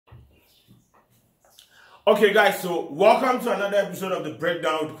Okay, guys, so welcome to another episode of the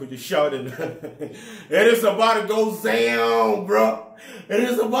Breakdown with Sheldon. It is about to go down, bro. It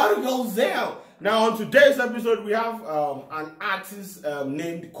is about to go down. Now, on today's episode, we have an artist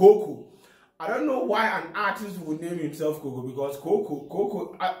named Kooko. I don't know why an artist would name himself Kooko, because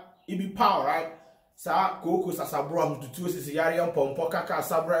Kooko, it be power, right? Sa Kooko sasabro amtutu sisi yari yampompo kaka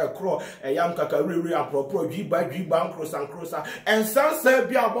sabra ekro eyam kaka riri apropro giba nkrosa and some say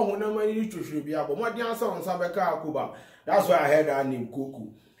bia abo honama ni twhwe bia abo modi answer on sabeka akuba. That's why I heard that name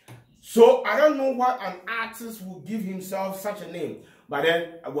Kooko. So I don't know why an artist would give himself such a name, but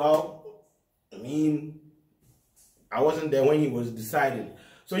then, well, I mean, I wasn't there when he was deciding.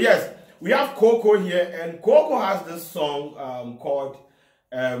 So yes, we have Kooko here, and Kooko has this song called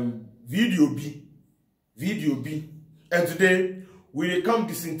Video B. And today we come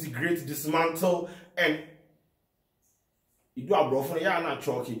disintegrate, dismantle, and you do a bro for not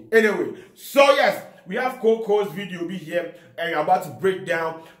talking. Anyway, so yes, we have Kookoo's Video B here, and we're about to break it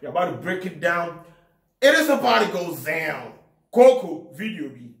down. It is about to go down. Kooko Video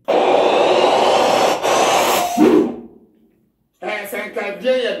B.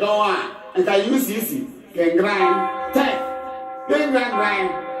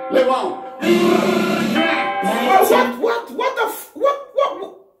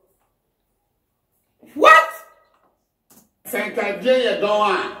 What?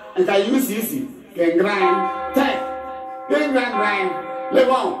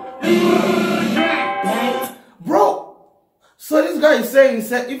 Bro, so this guy is saying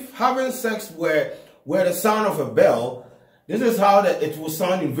if having sex were the sound of a bell, this is how it will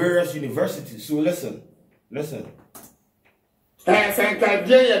sound in various universities. So listen.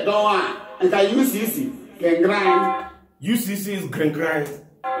 UCC is green grind.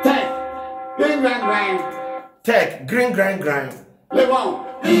 Tech, green grind. Legon,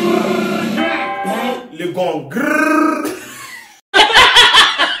 grrrr.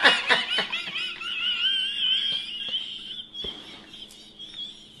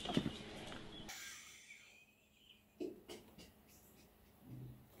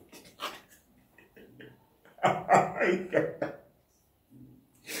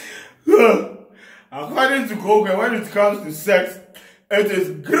 According to Kooko, when it comes to sex, it is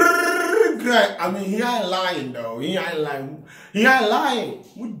grrrr. I mean, he ain't lying though. He ain't lying.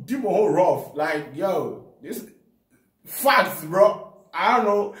 We do whole rough. Like, yo, this facts, bro. I don't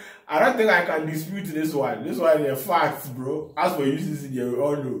know. I don't think I can dispute this one. This one is facts, bro. As for UCC, they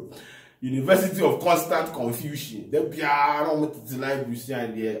all know. University of Constant Confusion. They be I don't want to like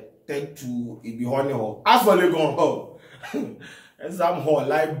Lucian there. Take two, it be honey hall. As for Legon hall. Exam hall,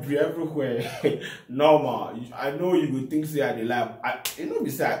 library, everywhere. Normal. I know you would think say at the lab. You know,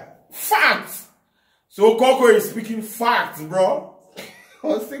 besides facts. So Kooko is speaking facts, bro.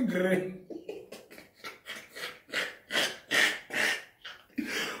 What's the great?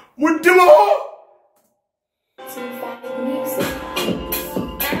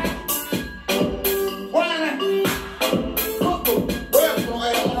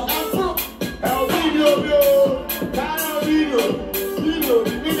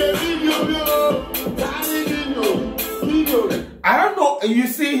 I don't know. You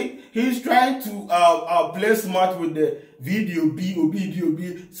see, he's trying to play smart with the video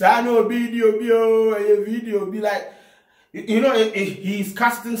B. So I know video B like, you know, he's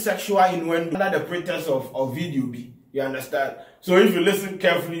casting sexual innuendo under the pretense of video B. You understand? So if you listen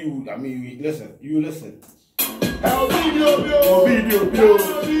carefully, you listen.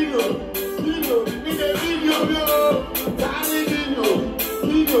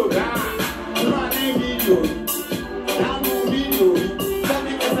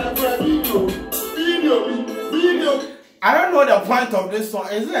 I don't know the point of this song.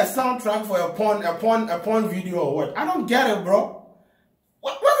 Is it a soundtrack for a porn video or what? I don't get it, bro.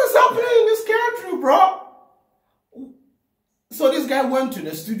 What is happening in this country, bro? So this guy went to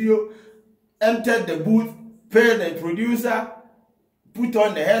the studio, entered the booth, paid the producer, put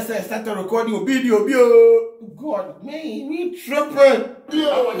on the headset, started recording a video. God, man, we tripping.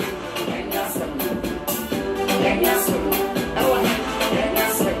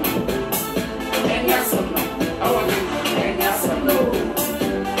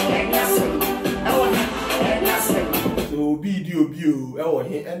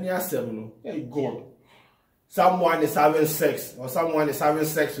 Hey God, someone is having sex, or someone is having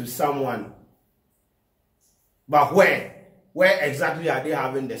sex with someone, but where exactly are they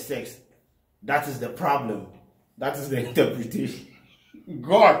having the sex? That is the problem. That is the interpretation.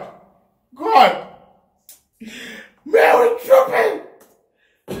 God, man, we're tripping.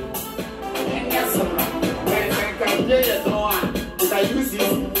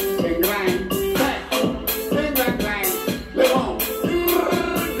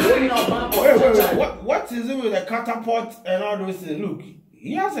 do with the catapult and all those things. Look,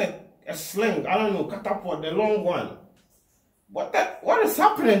 he has a sling. I don't know, catapult, the long one. What is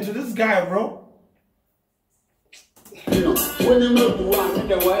happening to this guy, bro?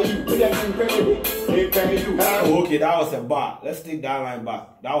 Oh, okay, that was a bar. Let's take that line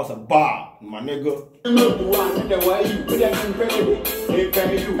back. That was a bar, my nigga.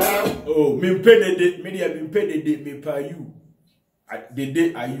 Oh, me pay the me pay you. The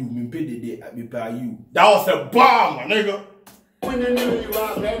day are you, me pay the day me pay you. That was a bar, my nigga. When you know you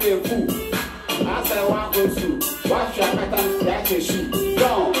are very fool. I said, what goes through? Watch your pattern, that's a shoe.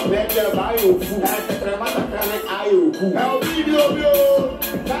 Don't let your bio food. I can remember the IO. How video, yo?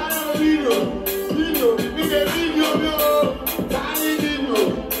 Tiny video, yo. Tiny video.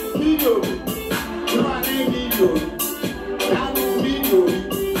 You are the video. Tiny video.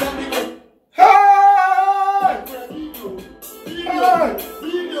 Hey!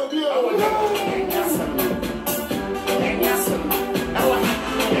 Video, yo.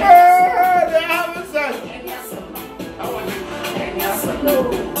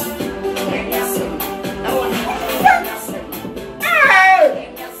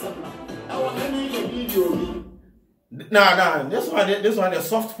 Nah, this one, the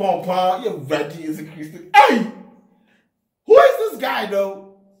soft pump, you're ready as a Christian. Hey! Who is this guy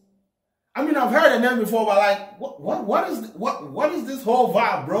though? I mean, I've heard the name before, but like, what is this whole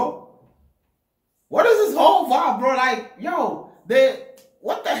vibe, bro? What is this whole vibe, bro? Like, yo,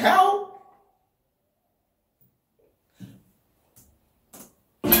 what the hell?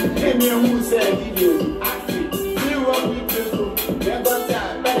 Who said video? Actually, you want me to never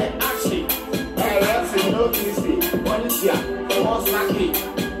time, better action. Hey, no easy. One is here, one snacky.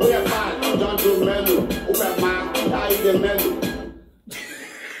 We are fine, don't do mellow. Open man, I eat the mellow.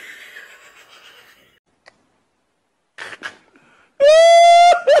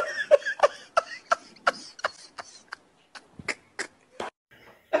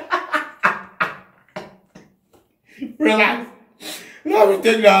 Relax. Let me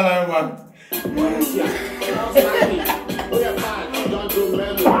take that line, man.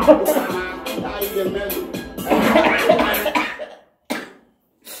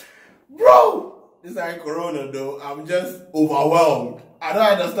 Bro, this ain't Corona though. I'm just overwhelmed. I don't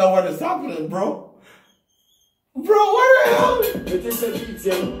understand what is happening, bro. Bro, what the hell? It is a beat,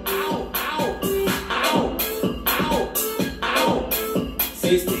 ow, ow, ow, ow, ow.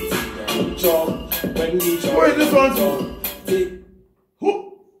 Say sticky, chop, when we chop. Where is this one to?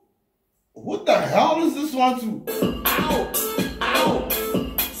 What the hell is this one to? Ow! Ow!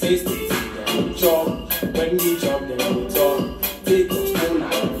 Say sticky, chop. When we chop, then we talk. Take a spoon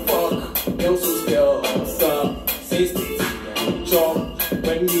and fuck. Don't so spell what's up. Say sticky, chop.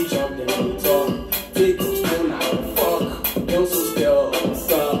 When we chop, then we talk. Take a spoon and fuck. Don't so spell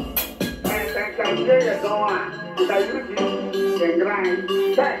what's up.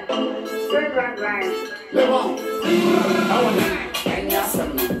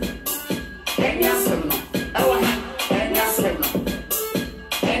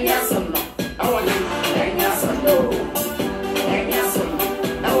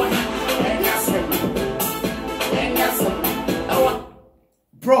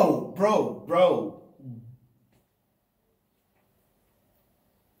 Bro.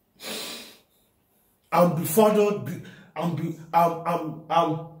 I'm befuddled. I'm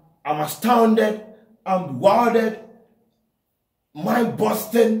astounded. I'm bewildered. Mind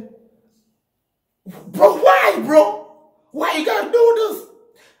busting. Bro, why, bro? Why you gotta do this?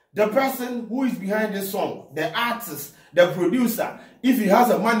 The person who is behind this song, the artist, the producer, if he has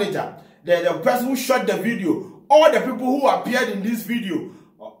a manager, the person who shot the video, all the people who appeared in this video,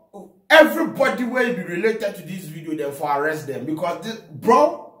 everybody will be related to this video, therefore arrest them. Because this,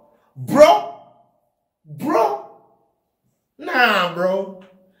 bro, nah, bro.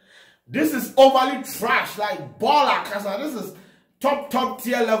 This is overly trash, like baller, casa. This is top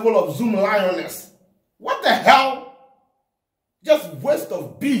tier level of Zoom lioness. What the hell? Just waste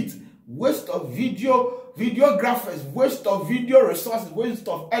of beat, waste of videographers, waste of video resources, waste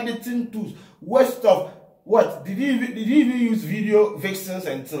of editing tools, waste of what? Did he even use video vixens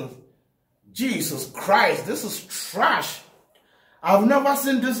and things? Jesus Christ, this is trash. I've never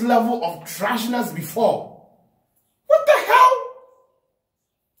seen this level of trashness before. What the hell?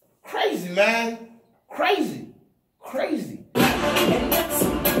 Crazy, man. Crazy.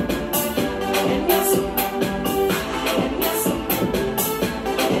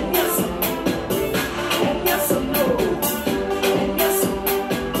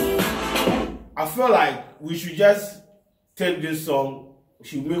 I feel like we should just take this song, we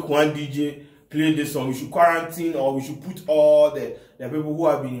should make one DJ play this song. We should quarantine, or we should put all the people who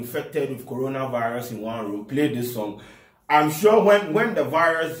have been infected with coronavirus in one room. Play this song. I'm sure when the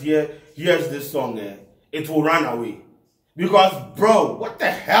virus hears this song, it will run away. Because, bro, what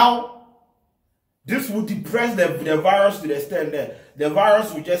the hell? This will depress the virus to the extent that the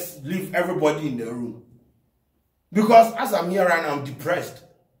virus will just leave everybody in the room. Because as I'm here and I'm depressed.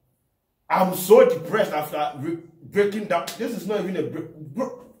 I'm so depressed after breaking down. This is not even a break.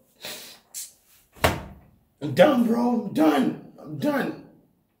 Bro. I'm done, bro. I'm done. I'm done.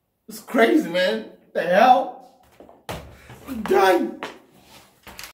 It's crazy, man. What the hell? I'm done.